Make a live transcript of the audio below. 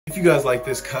If you guys like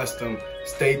this custom,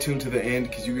 stay tuned to the end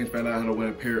because you can find out how to win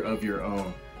a pair of your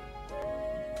own.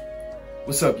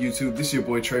 What's up, YouTube? This is your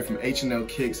boy Trey from H&L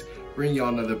Kicks, bringing y'all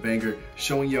another banger,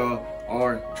 showing y'all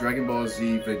our Dragon Ball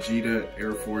Z Vegeta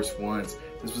Air Force Ones.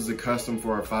 This was a custom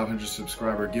for our 500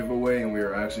 subscriber giveaway, and we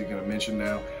are actually going to mention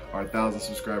now our 1,000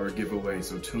 subscriber giveaway.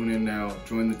 So tune in now,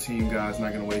 join the team, guys.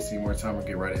 Not going to waste any more time. We'll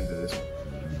get right into this one.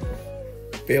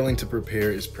 Failing to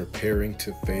prepare is preparing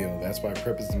to fail. That's why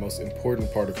prep is the most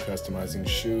important part of customizing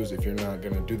shoes. If you're not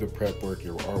going to do the prep work,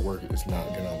 your artwork is not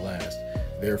going to last.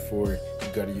 Therefore, you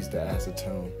got to use the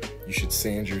acetone. You should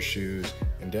sand your shoes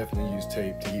and definitely use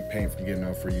tape to keep paint from getting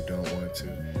off where you don't want it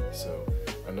to. So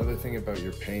another thing about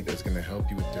your paint that's going to help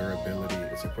you with durability,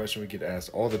 it's a question we get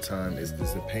asked all the time, is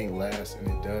does the paint last? And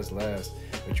it does last,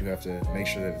 but you have to make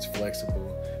sure that it's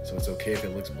flexible. So it's okay if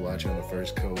it looks blotchy on the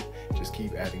first coat. Just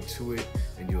keep adding to it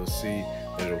and you'll see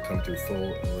that it'll come through full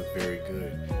and look very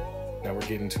good. Now we're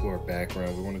getting to our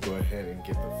background. We want to go ahead and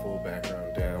get the full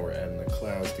background down. We're adding the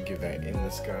clouds to give that in the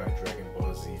sky Dragon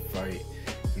Ball Z fight.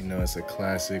 You know, it's a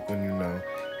classic when you know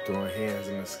throwing hands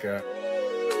in the sky.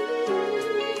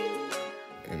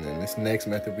 And then this next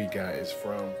method we got is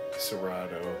from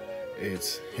Serato.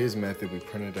 It's his method. We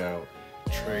printed out,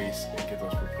 trace, and get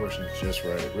those proportions just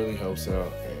right. It really helps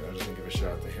out, and I just want to give a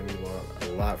shout out to him. We learned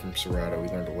a lot from Serato. We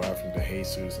learned a lot from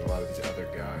Jesus and a lot of these other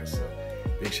guys. So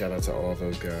big shout out to all of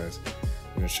those guys.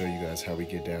 I'm going to show you guys how we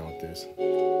get down with this.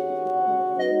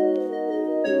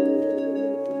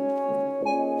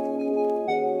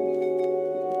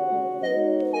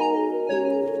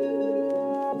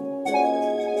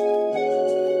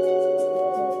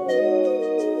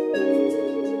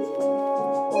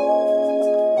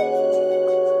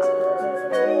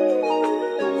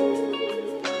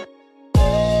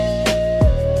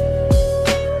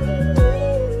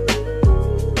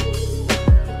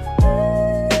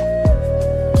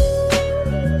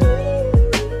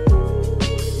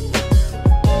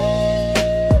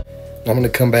 I'm going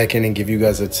to come back in and give you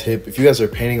guys a tip. If you guys are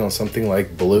painting on something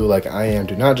like blue like I am,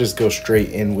 do not just go straight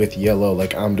in with yellow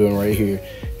like I'm doing right here.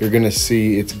 You're going to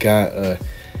see it's got a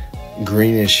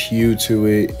greenish hue to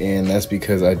it, and that's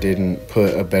because I didn't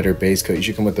put a better base coat. You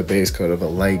should come with a base coat of a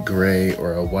light gray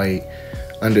or a white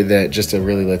under that just to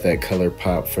really let that color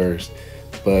pop first.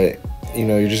 But you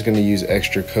know, you're just going to use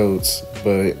extra coats,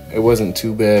 but it wasn't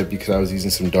too bad because I was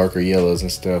using some darker yellows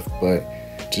and stuff. But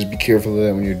just be careful of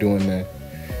that when you're doing that.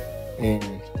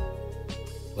 And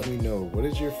let me know, what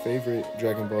is your favorite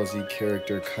Dragon Ball Z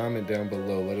character? Comment down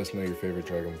below. Let us know your favorite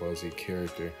Dragon Ball Z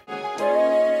character.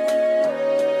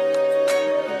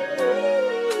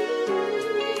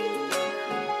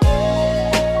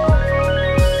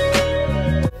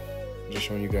 Just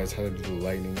showing you guys how to do the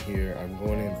lightning here. I'm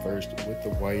going in first with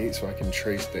the white so I can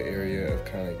trace the area of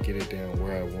kind of get it down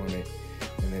where I want it.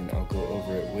 And then I'll go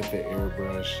over it with the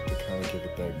airbrush to kind of give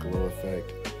it that glow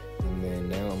effect. And then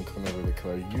now I'm coming over the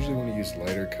color. You usually want to use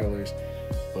lighter colors,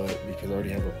 but because I already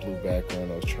have a blue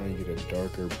background, I was trying to get a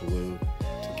darker blue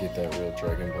to get that real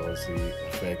Dragon Ball Z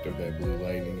effect of that blue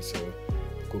lightning. So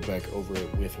go back over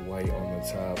it with white on the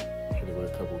top, hit it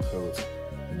with a couple coats,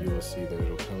 and you will see that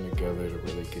it'll come together to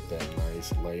really get that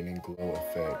nice lightning glow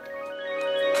effect.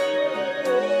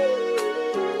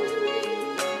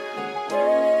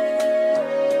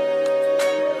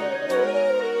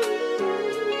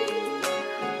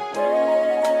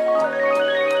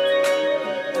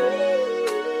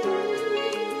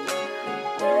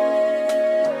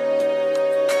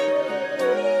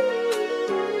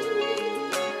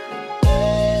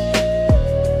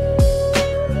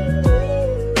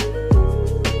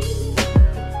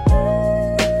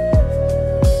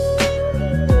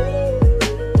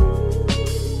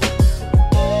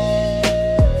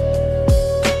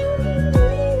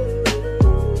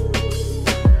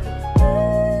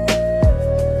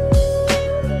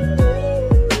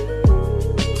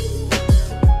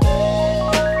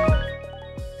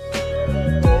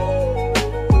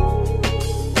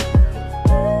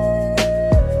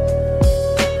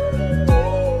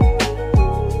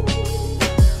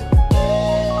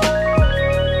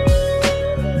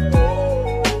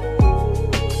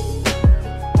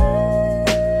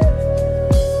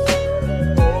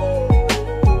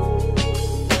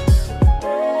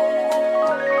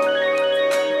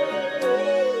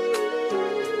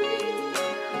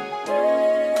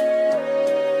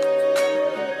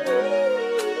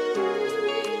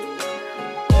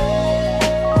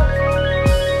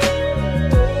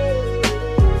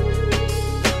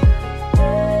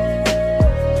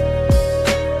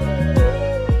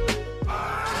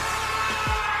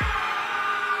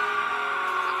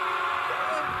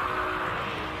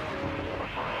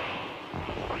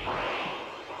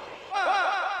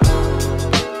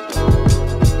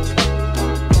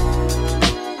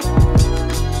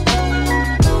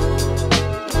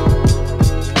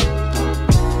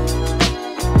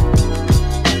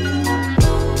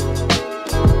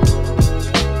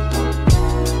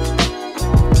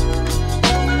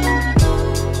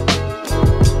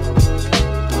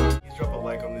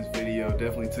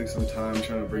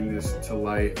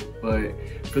 life. But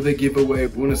for the giveaway,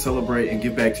 we want to celebrate and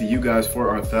give back to you guys for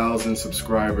our 1,000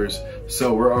 subscribers.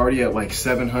 So we're already at like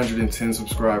 710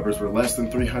 subscribers. We're less than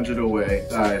 300 away.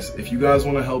 Guys, if you guys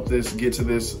want to help this get to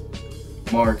this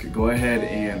mark, go ahead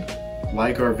and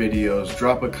like our videos,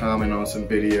 drop a comment on some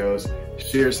videos,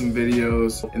 share some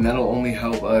videos, and that'll only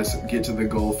help us get to the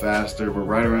goal faster. We're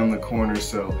right around the corner,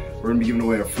 so we're gonna be giving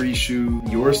away a free shoe,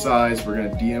 your size. We're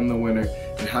gonna DM the winner,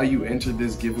 and how you enter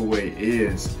this giveaway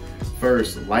is,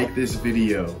 first, like this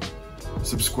video,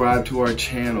 subscribe to our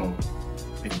channel,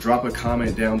 and drop a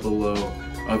comment down below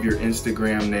of your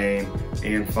Instagram name,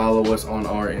 and follow us on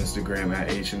our Instagram at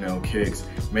H&L Kicks.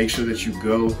 Make sure that you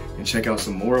go and check out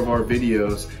some more of our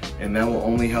videos, and that will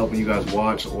only help when you guys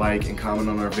watch, like, and comment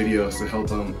on our videos to help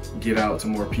them get out to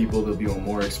more people. They'll be on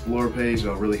more Explore page.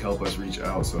 It'll really help us reach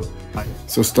out.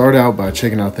 So start out by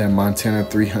checking out that Montana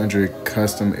 300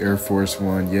 Custom Air Force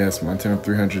One. Yes, Montana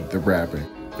 300, the rapping.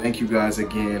 Thank you guys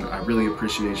again. I really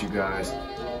appreciate you guys.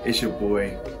 It's your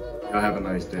boy. Y'all have a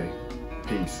nice day.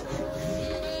 Peace.